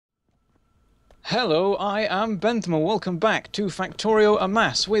Hello, I am Bentham. Welcome back to Factorio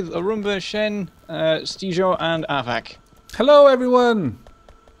AMASS with Arumba, Shen, Stijo, and Avak. Hello, everyone.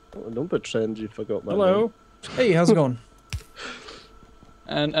 Oh, don't pretend you forgot my Hello. name. Hey, how's it going?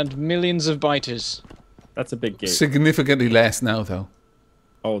 And millions of biters. That's a big gate. Significantly less now, though.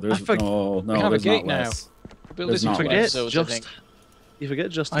 Oh, there's no, we have a there's gate not now. less. Build There's this in not 20 less. episodes, I think. You forget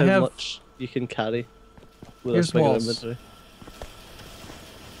just I how have- much you can carry with Here's a bigger walls. inventory.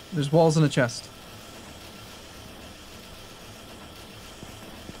 There's walls in a chest.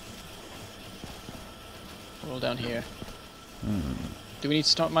 All down here. Do we need to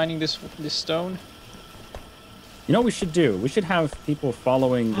start mining this stone? You know what we should do? We should have people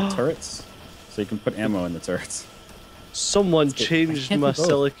following the turrets, so you can put ammo in the turrets. Someone I changed can't my do both.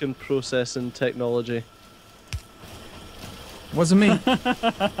 silicon processing technology. Wasn't me.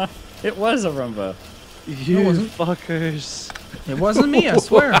 It was a Rumba. You wasn't. fuckers. It wasn't me, I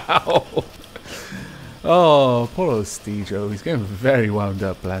swear. Wow. Oh, poor old Stijo. He's getting very wound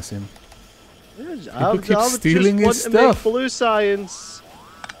up, bless him. People keep stealing his stuff. Blue science.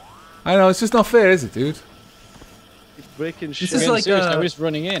 I know, it's just not fair, is it, dude? Keep breaking This shit. is Getting like, serious now, uh, we're just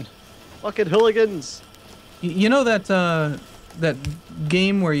running in. Fucking hooligans. You know that that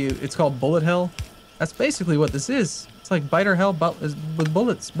game where it's called Bullet Hell? That's basically what this is. It's like biter hell with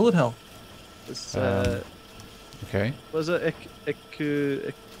bullets. Bullet hell. It's, Okay. was it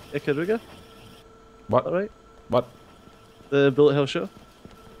Ikaruga? What? All right. What? The Bullet Hell show.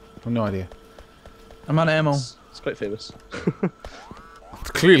 I have no idea. I'm out of ammo. It's quite famous.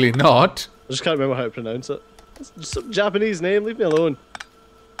 Clearly not. I just can't remember how to pronounce it. It's just some Japanese name. Leave me alone.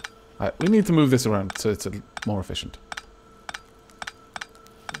 We need to move this around so it's more efficient.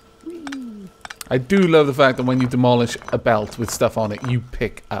 I do love the fact that when you demolish a belt with stuff on it, you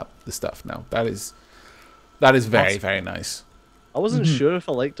pick up the stuff now. That is very, very nice. I wasn't sure if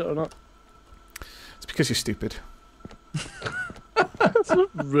I liked it or not. It's because you're stupid. That's not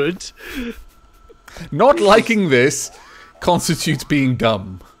rude. Not liking this constitutes being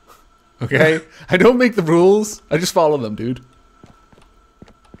dumb. Okay? I don't make the rules. I just follow them, dude.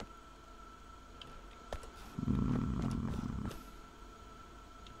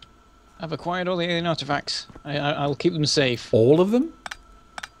 I've acquired all the alien artifacts. I'll keep them safe. All of them?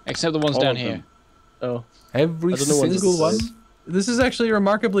 Except the ones All down of here. them. Oh. Every I don't know what single this one? is. This is actually a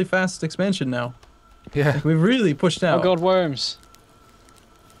remarkably fast expansion now. Yeah. We've really pushed out. Oh god, worms.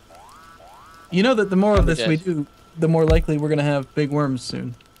 You know that the more of Probably this we dead. do, the more likely we're gonna have big worms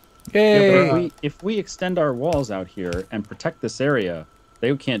soon. Yay! Yeah, but if we extend our walls out here and protect this area,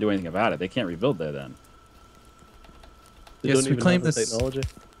 they can't do anything about it. They can't rebuild there then. They Yes, don't we even claim have the this- technology.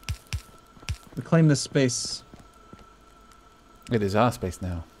 We claim this space. It is our space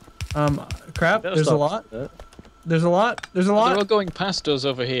now. Crap. Better There's a stop. lot. Yeah. There's a lot. There's a They're all lot. going past us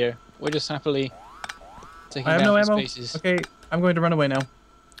over here. We're just happily taking I have down no some ammo. spaces. Okay, I'm going to run away now.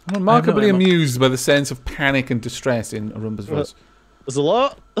 I'm remarkably ammo. amused by the sense of panic and distress in Arumba's voice. There's a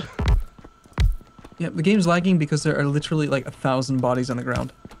lot. Yeah, the game's lagging because there are literally like 1,000 bodies on the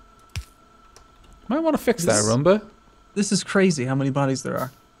ground. Might want to fix that, This- Arumba. This is crazy how many bodies there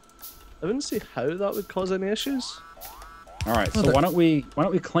are. I wouldn't see how that would cause any issues. All right, Well, so why don't we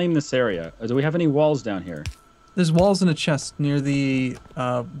claim this area? Do we have any walls down here? There's walls in a chest near the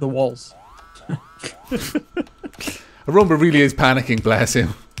walls. Arumba really is panicking, bless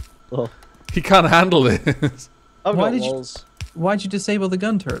him. Well, He can't handle this. I've Why got did you- walls. Why'd you disable the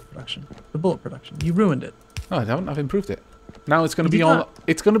gun turret production? The bullet production? You ruined it. No, I don't. I've improved it. Now it's going to You be did on. not.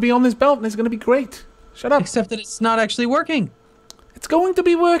 It's going to be on this belt, and it's going to be great. Shut up. Except that it's not actually working. It's going to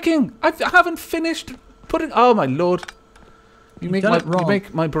be working. I haven't finished putting. Oh my lord! You You've make done my it wrong. you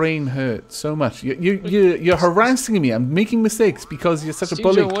make my brain hurt so much. You're harassing me. I'm making mistakes because you're such a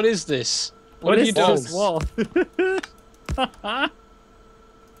bully. Stijo, what is this? What have is you done? this wall?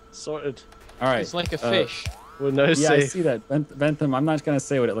 Sorted. All right. It's like a fish. We're now Yeah, I safe. see that. Bentham, I'm not going to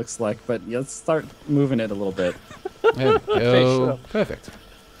say what it looks like, but let's start moving it a little bit. There we go. Perfect.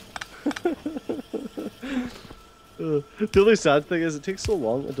 The only sad thing is it takes so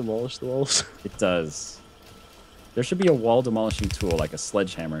long to demolish the walls. It does. There should be a wall demolishing tool, like a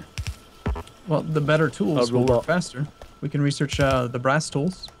sledgehammer. Well, the better tools A will work robot. faster. We can research the brass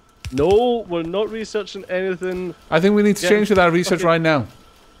tools. No, we're not researching anything. I think we need to Yeah, change to that research okay. right now.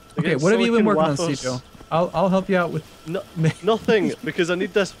 Okay, Against what have you been silicon working on, wafers. Stijo? I'll help you out with No, nothing, because I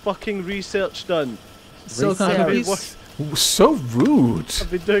need this fucking research done. silicon Research. cookies. Ooh, so rude. I've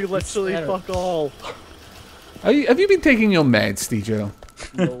been doing literally Scatter. fuck all. Have you been taking your meds, Stijo?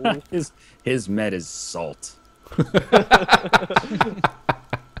 No. His med is salt.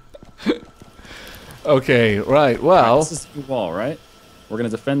 Okay, right. Well, This is the wall, right? We're going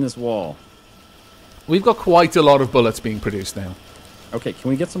to defend this wall. We've got quite a lot of bullets being produced now. Okay, can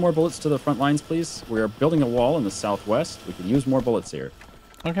we get some more bullets to the front lines, please? We are building a wall in the southwest. We could use more bullets here.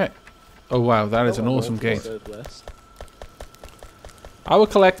 Okay. Oh wow, that is an awesome gate. Southwest. I will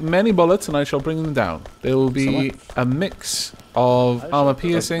collect many bullets and I shall bring them down. There will be Somewhat. a mix of armor put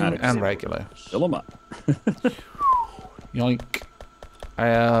piercing automatic and zero. regular. Fill them up. Yoink. I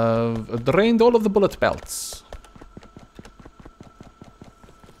have drained all of the bullet belts.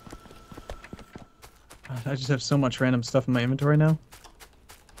 God, I just have so much random stuff in my inventory now.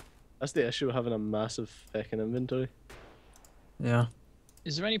 That's the issue of having a massive fucking inventory. Yeah.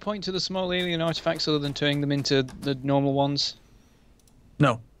 Is there any point to the small alien artifacts other than turning them into the normal ones?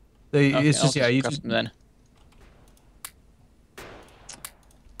 No. They, Okay, it's I'll just, yeah, you craft them then.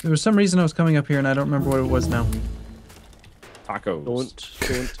 there was some reason I was coming up here and I don't remember what it was now. Tacos.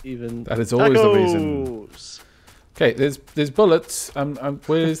 Don't even. That is always the reason. Tacos! Okay, there's bullets.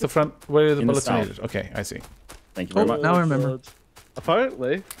 Where is the front? Where are the In the bullets south. made? Okay, I see. Thank you very much. now I remember. God.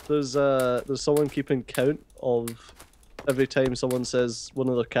 Apparently, there's someone keeping count of every time someone says one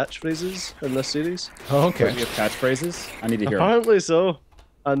of their catchphrases in this series. Oh, Okay. okay. You have catchphrases? I need to hear them. Apparently so.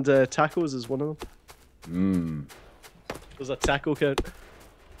 And tacos is one of them. Mmm. There's a taco count.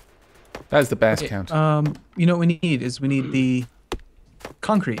 That's the best count. You know what we need is we need the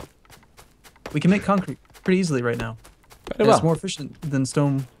concrete. We can make concrete pretty easily right now. Very It's well. more efficient than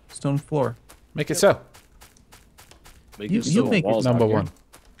stone floor. Make it so. Make You- it you so. make it walls Number out here. one.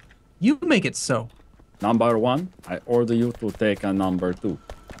 You make it so. Number one, I order you to take a number two.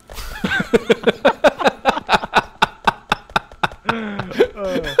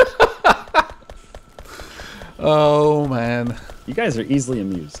 Oh man. You guys are easily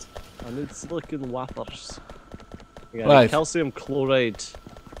amused. I need silicon wafers. Yeah, Right. calcium chloride.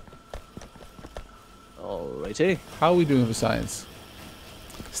 Alrighty. How are we doing for science?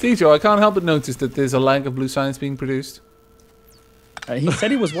 Steve Joe, I can't help but notice that there's a lag of blue science being produced. He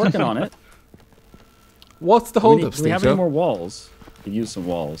said he was working on it. What's the Do we, hold up, do we Steve have any Joe? more walls? Could use some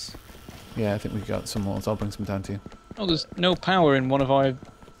walls. Yeah, I think we've got some walls. I'll bring some down to you. Oh, there's no power in one of our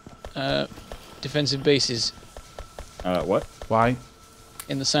defensive bases What? Why?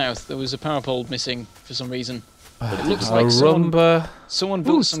 in the south. There was a power pole missing for some reason. It looks like Rumba. someone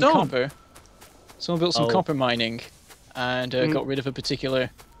built Ooh, some stone. copper. Someone built some Oh. copper mining and got rid of a particular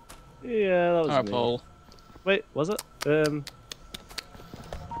Yeah, that was power me. pole. Wait, was it?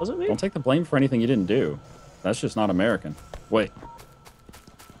 Was it me? Don't take the blame for anything you didn't do. That's just not American. Wait.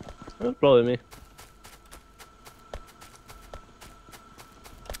 Probably me.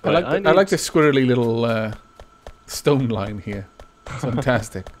 I like Right, the, I like the squirrely little stone line here.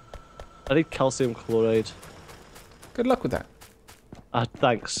 Fantastic. I need calcium chloride. Good luck with that.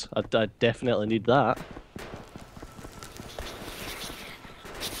 Thanks. I definitely need that.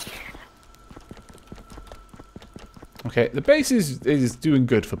 Okay, the base is doing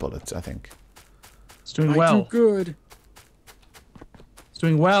good for bullets, I think. It's doing well. Good. It's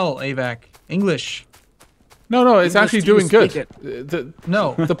doing well, AVAC. English. No, it's English, actually do you doing good. speak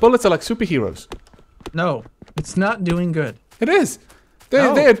No, The bullets are like superheroes. no. It's not doing good. It is.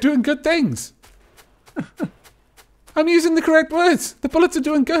 No. They're doing good things. I'm using the correct words. The bullets are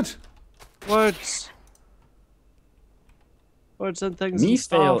doing good. Words. Words and things. Me and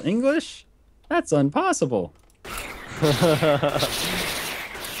fail stuff. English? That's impossible.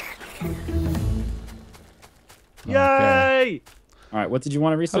 Yay! All right, what did you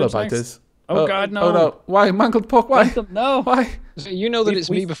want to research Hello, next? biters. Oh, God, no. Oh no! Why mangled pork? Why? Bentham, no. Why? So you know that We- it's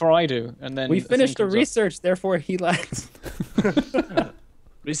we- me before I do, and then We the thing finished the comes up. research, therefore he left.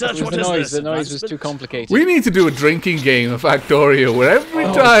 Research. It was What the is noise. this? The noise was too advancement? complicated. We need to do a drinking game of Factorio where every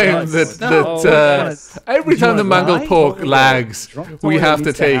Oh, time yes. that No, yes. every time the wanna mangled lie? pork Totally. lags, Drunk we toilet have to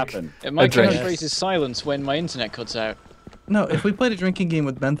needs take. happen. My drink. catchphrase is silence when my internet cuts out. No, if we played a drinking game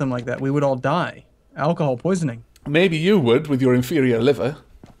with Bentham like that, we would all die. Alcohol poisoning. Maybe you would with your inferior liver.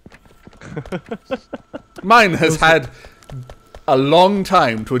 Mine has had a long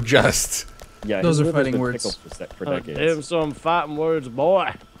time to adjust. Yeah, Those his are liver's fighting been words. pickled for Damn decades. some fat words,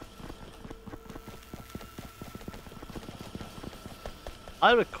 boy.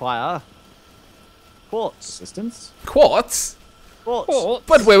 I require quartz. Assistance? Quartz? Quartz.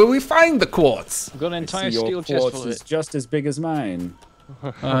 But where will we find the quartz? I've got an I entire see your steel chest quartz full of is it. just as big as mine.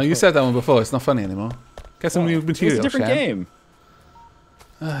 You said that one before. It's not funny anymore. Get some new It's material, a different Shan. game.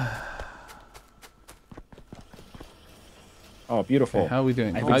 Oh, beautiful. How are we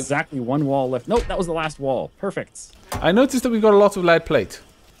doing? I have I, exactly one wall left. Nope, that was the last wall. Perfect. I noticed that we've got a lot of lead plate,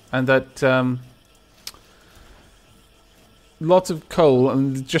 and that lots of coal,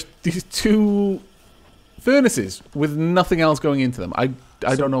 and just these two furnaces with nothing else going into them. I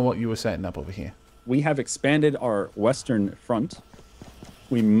don't know what you were setting up over here. we have expanded our western front.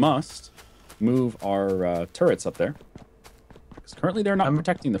 We must move our turrets up there. Because currently they're not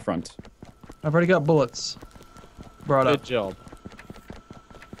protecting the front. I've already got bullets brought Good up. job.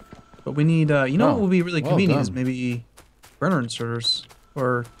 But we need, you know Oh, what would be really well convenient is done. maybe burner inserters.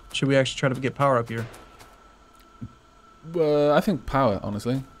 Or should we actually try to get power up here? I think power,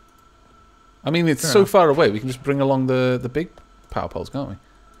 honestly. I mean, it's Fair so enough. far away. We can just bring along the big power poles, can't we?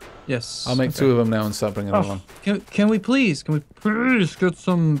 Yes. I'll make okay. 2 of them now and start bringing them along. Can we please get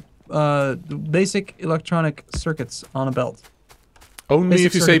some basic electronic circuits on a belt? Only basic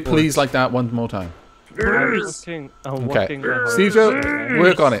if you say circuit please boards. like that one more time. I'm Okay. working my hardest. Steve Joe,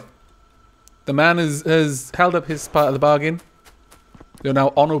 work on it. The man has held up his part of the bargain. You're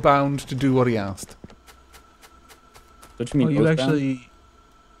now honor bound to do what he asked. Don't you mean Oh, you oath-bound? actually,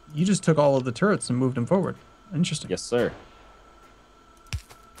 you just took all of the turrets and moved them forward. Interesting. Yes, sir.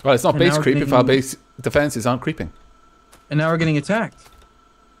 Well, it's not And base now we're creep if our getting- base defenses aren't creeping. And now we're getting attacked.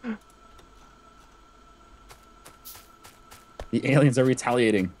 The aliens are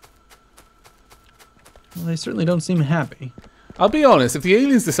retaliating. Well, they certainly don't seem happy. I'll be honest, if the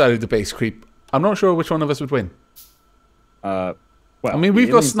aliens decided to base creep, I'm not sure which one of us would win. Well, I mean, the we've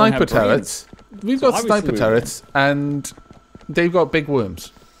got aliens don't have sniper brains. turrets. We've So got obviously sniper we turrets, and they've got big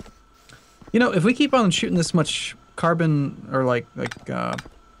worms. You know, if we keep on shooting this much carbon or like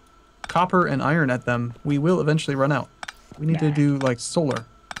copper and iron at them, we will eventually run out. We need to Nah. do like solar.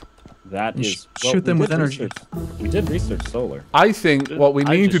 That And is shoot them we with did energy. We did research solar. I think what we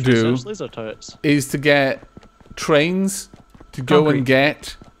I need to just do researched laser turrets. is to get trains to go Concrete. and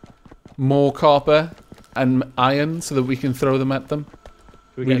get more copper and iron so that we can throw them at them. Can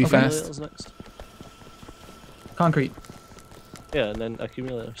we really get fast. accumulators next? Concrete. Yeah, and then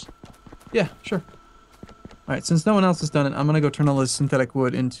accumulators. Yeah, sure. All right, since no one else has done it, I'm gonna go turn all this synthetic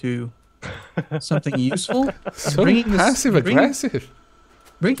wood into something useful. So Bringing this- passive aggressive.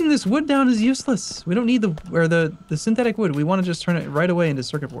 Breaking this wood down is useless. We don't need the synthetic wood. We want to just turn it right away into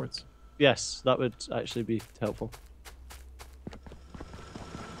circuit boards. Yes, that would actually be helpful.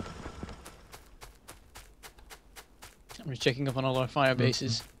 I'm just checking up on all our fire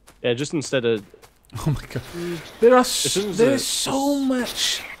bases. Yeah, just instead of Oh my god. There are soon as there's it- so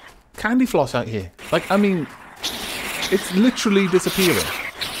much candy floss out here. Like, I mean, it's literally disappearing.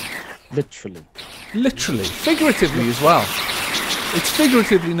 Literally. Literally. Figuratively as well. It's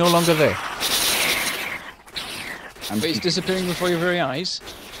figuratively no longer there. But it's disappearing before your very eyes.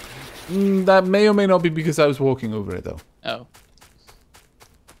 That may or may not be because I was walking over it, though. Oh.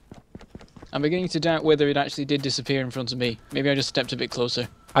 I'm beginning to doubt whether it actually did disappear in front of me. Maybe I just stepped a bit closer.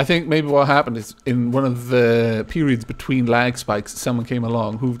 I think maybe what happened is in one of the periods between lag spikes, someone came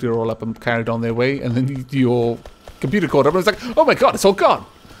along, hooved it all up and carried on their way, and then your computer caught up and was like, oh my god, it's all gone.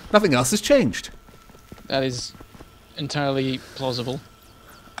 Nothing else has changed. That is entirely plausible.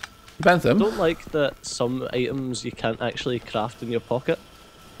 I Bentham? don't like that some items you can't actually craft in your pocket.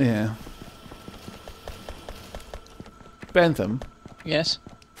 Yeah. Bentham, Yes?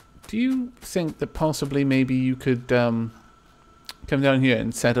 do you think that possibly maybe you could come down here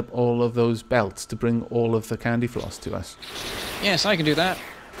and set up all of those belts to bring all of the candy floss to us? Yes, I can do that.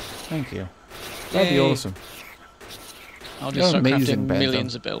 Thank you. That'd be Yay. awesome. I'll You're just start amazing, crafting Ben,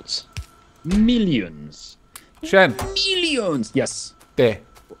 millions of belts. Millions. Shen, Millions. Yes. there.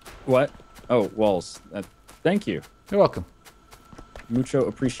 What? Oh, walls. Thank you. You're welcome. Mucho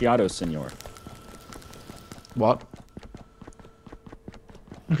apreciado, senor. What?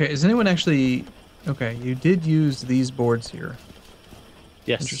 Okay, is anyone actually... Okay, you did use these boards here.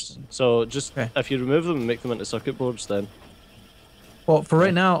 Yes. Interesting. So just Okay. if you remove them and make them into circuit boards, then Well, for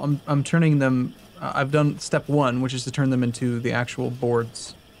right now, I'm turning them... I've done step 1, which is to turn them into the actual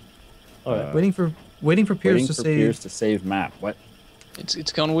boards. all right. Waiting for Piers Waiting to for save... Piers to save map. What?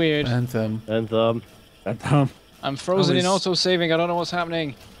 It's gone weird. Bentham. And That I'm frozen in was- auto-saving. I don't know what's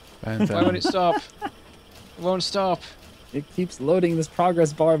happening. Why won't Bentham. it stop? It won't stop. It keeps loading this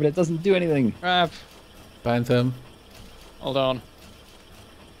progress bar, but it doesn't do anything. Crap. Bentham. Hold on.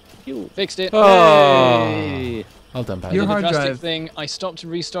 Fixed it. Oh. Hey! Well done, I Bentham. Your did a hard drastic drive- thing. I stopped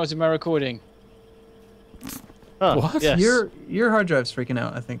and restarted my recording. Ah, What? Yes. Your hard drive's freaking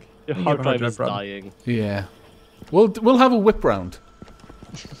out, I think. Your I think you hard have a drive is problem. dying. Yeah. We'll have a whip round.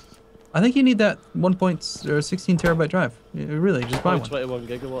 I think you need that 16 terabyte drive. Really, just buy Only one. 21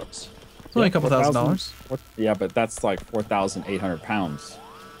 gigawatts. It's only a couple $1,000. Yeah, but that's like 4,800 pounds.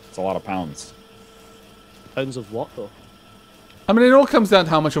 It's a lot of pounds. Pounds of what though? I mean, it all comes down to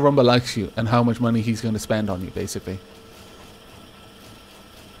how much Arumba likes you and how much money he's going to spend on you, basically.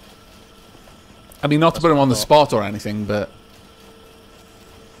 I mean, not to put him on the spot or anything, but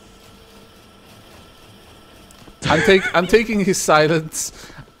I'm taking his silence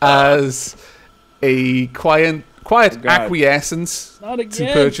as a quiet God. acquiescence Not to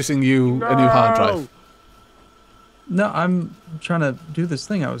again. purchasing you a new hard drive. No, I'm trying to do this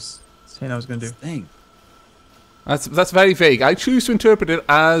thing I was saying I was going to do. Thing. That's very vague. I choose to interpret it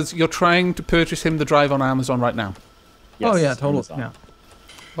as you're trying to purchase him the drive on Amazon right now. Oh Yes, yeah, totally. Amazon. Yeah,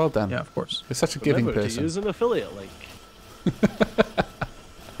 Well done. yeah, of course. You're such a giving Remember to person. use an affiliate link.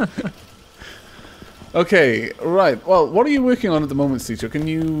 Okay, right. Well, what are you working on at the moment, Steve? Can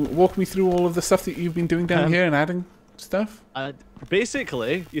you walk me through all of the stuff that you've been doing down here and adding stuff?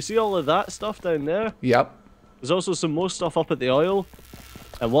 Basically, you see all of that stuff down there? Yep. There's also some more stuff up at the oil.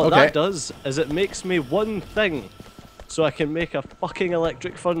 And what Okay. that does is it makes me one thing. So I can make a fucking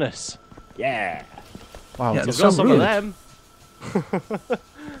electric furnace. Yeah. Wow. Yeah, you're I've so got some of rude. them.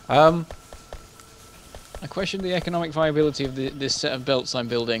 I question the economic viability of this set of belts I'm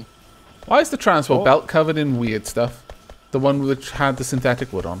building. Why is the transport belt covered in weird stuff? The one which had the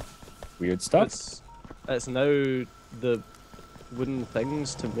synthetic wood on. Weird stuff. It's now the wooden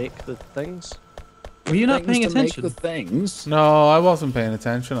things to make the things. Were you not Things paying to make attention? the things. No, I wasn't paying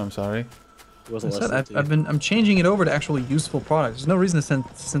attention. I'm sorry. It wasn't I said listening to you. I'm changing it over to actually useful products. There's no reason to send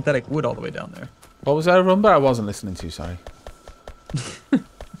synthetic wood all the way down there. What was that, Rumba? I wasn't listening to you. Sorry.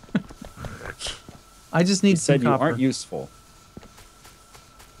 I just need You some said you copper. aren't useful.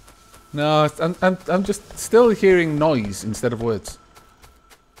 No, I'm just still hearing noise instead of words.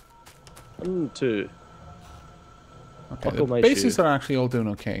 1, 2. Okay, Buckle the my bases shoe. are actually all doing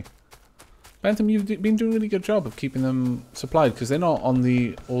okay. Bentham, you've been doing a really good job of keeping them supplied because they're not on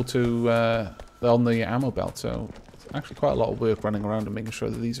the they're on the ammo belt, so it's actually quite a lot of work running around and making sure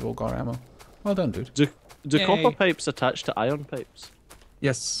that these have all got ammo. Well done, dude. Do Yay. copper pipes attach to iron pipes?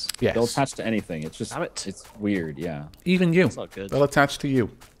 Yes. Yes. They'll attach to anything. It's just Damn it. it's weird, yeah. Even you. That's not good. They'll attach to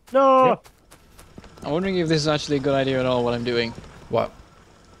you. No! Yep. I'm wondering if this is actually a good idea at all, what I'm doing. What?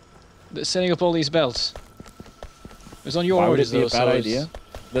 Setting up all these belts. It was on your Why would orders, it be a though, so bad I was- idea?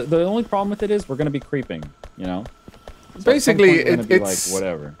 The only problem with it is we're going to be creeping, you know? So at some Basically, point we're gonna be it's like,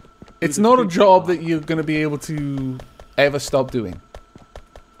 whatever. it's not a job that you're going to be able to ever stop doing.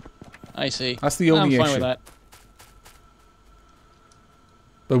 I see. That's the only I'm fine issue. with that.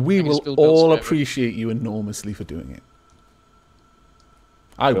 But we I can will spill belts all forever. appreciate you enormously for doing it.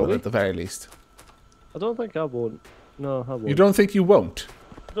 I will, Really? at the very least. I don't think I won't. No, I won't. You don't think you won't?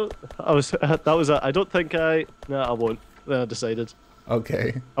 I was. That was. I don't think I. No, I won't. Then I decided.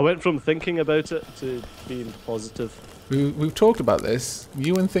 Okay. I went from thinking about it to being positive. We've talked about this.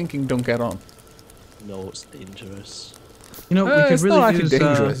 You and thinking don't get on. No, it's dangerous. You know, we could It's really not actually use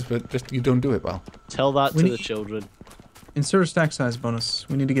dangerous, but just you don't do it well. Tell that We to the need- children. insert a stack size bonus.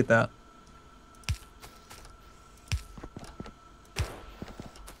 We need to get that.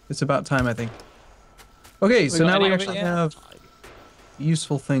 It's about time, I think. Okay, so got now any we of it actually yet? have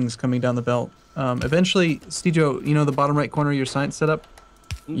useful things coming down the belt. Eventually, Stejo, you know the bottom right corner of your science setup?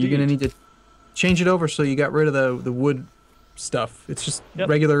 You're gonna need to change it over so you got rid of the wood stuff. It's just Yep,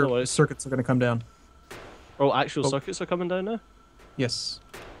 no regular worries. circuits are gonna come down. Oh, actual Oh. circuits are coming down now. Yes.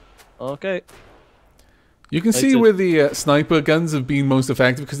 Okay. You can see Noted. where the sniper guns have been most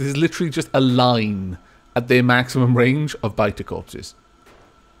effective because there's literally just a line at their maximum range of biter corpses.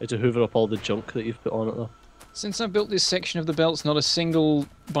 I had to hoover up all the junk that you've put on it though. Since I built this section of the belts, not a single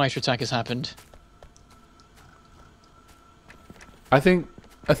biter attack has happened. I think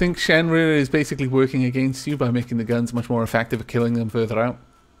Shenrir is basically working against you by making the guns much more effective at killing them further out.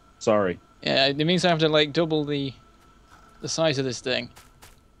 Sorry. Yeah, it means I have to like double the size of this thing.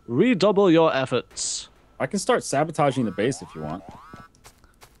 Redouble your efforts. I can start sabotaging the base if you want.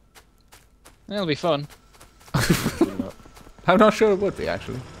 That'll be fun. I'm not sure it would be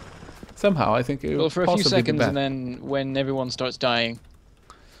actually. Somehow I think it would Well, for a few possibly be seconds, better. and then when everyone starts dying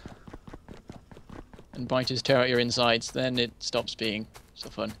and biters tear out your insides, then it stops being so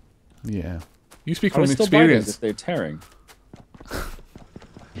fun. Yeah. You speak I from would still bite it experience. if they're tearing.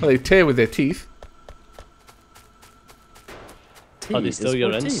 Well, they tear with their teeth. Are they Teeth still is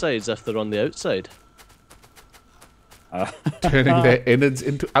your for teeth. insides if they're on the outside? Turning their innards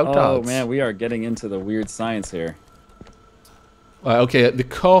into outards. Oh man, we are getting into the weird science here. Okay, the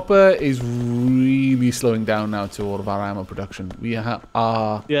copper is really slowing down now to all of our ammo production. We are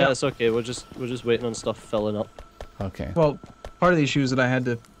Yeah, it's okay. We're just waiting on stuff filling up. okay. Well, part of the issue is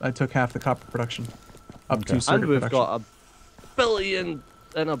that I took half the copper production up Okay. to circuit And we've production. got a billion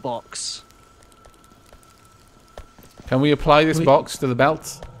in a box. Can we apply this We- box to the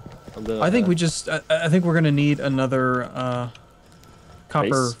belt? And the, I think we just. I think we're gonna need another copper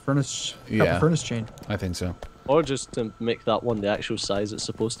Base? furnace. Yeah. Copper furnace chain. I think so. Or just to make that one the actual size it's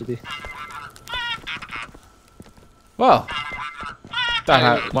supposed to be. Well,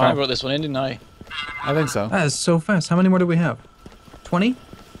 I wow, brought this one in, didn't I? I think so. That is so fast. How many more do we have? 20?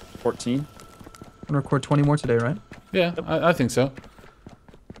 14. I'm gonna record 20 more today, right? Yeah, I think so.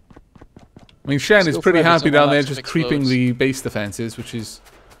 I mean, Shen is Still pretty forever happy till down my there laptop just creeping explodes. the base defenses, which is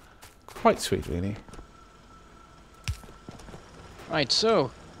quite sweet, really. Right, so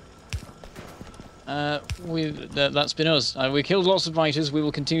that's been us. We killed lots of biters. We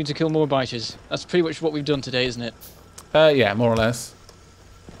will continue to kill more biters. That's pretty much what we've done today, isn't it? Yeah, more or less.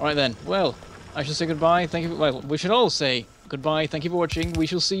 All right then. Well, I shall say goodbye. Thank you. Well, we should all say goodbye. Thank you for watching. We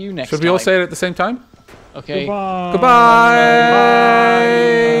shall see you next time. Should we all say it at the same time? Okay. Goodbye.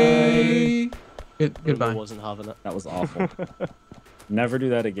 Goodbye. Goodbye. I wasn't having it. That was awful. Never do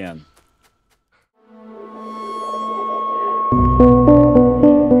that again.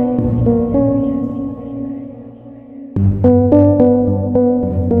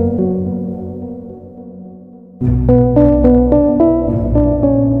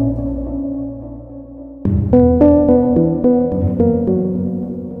 Thank you.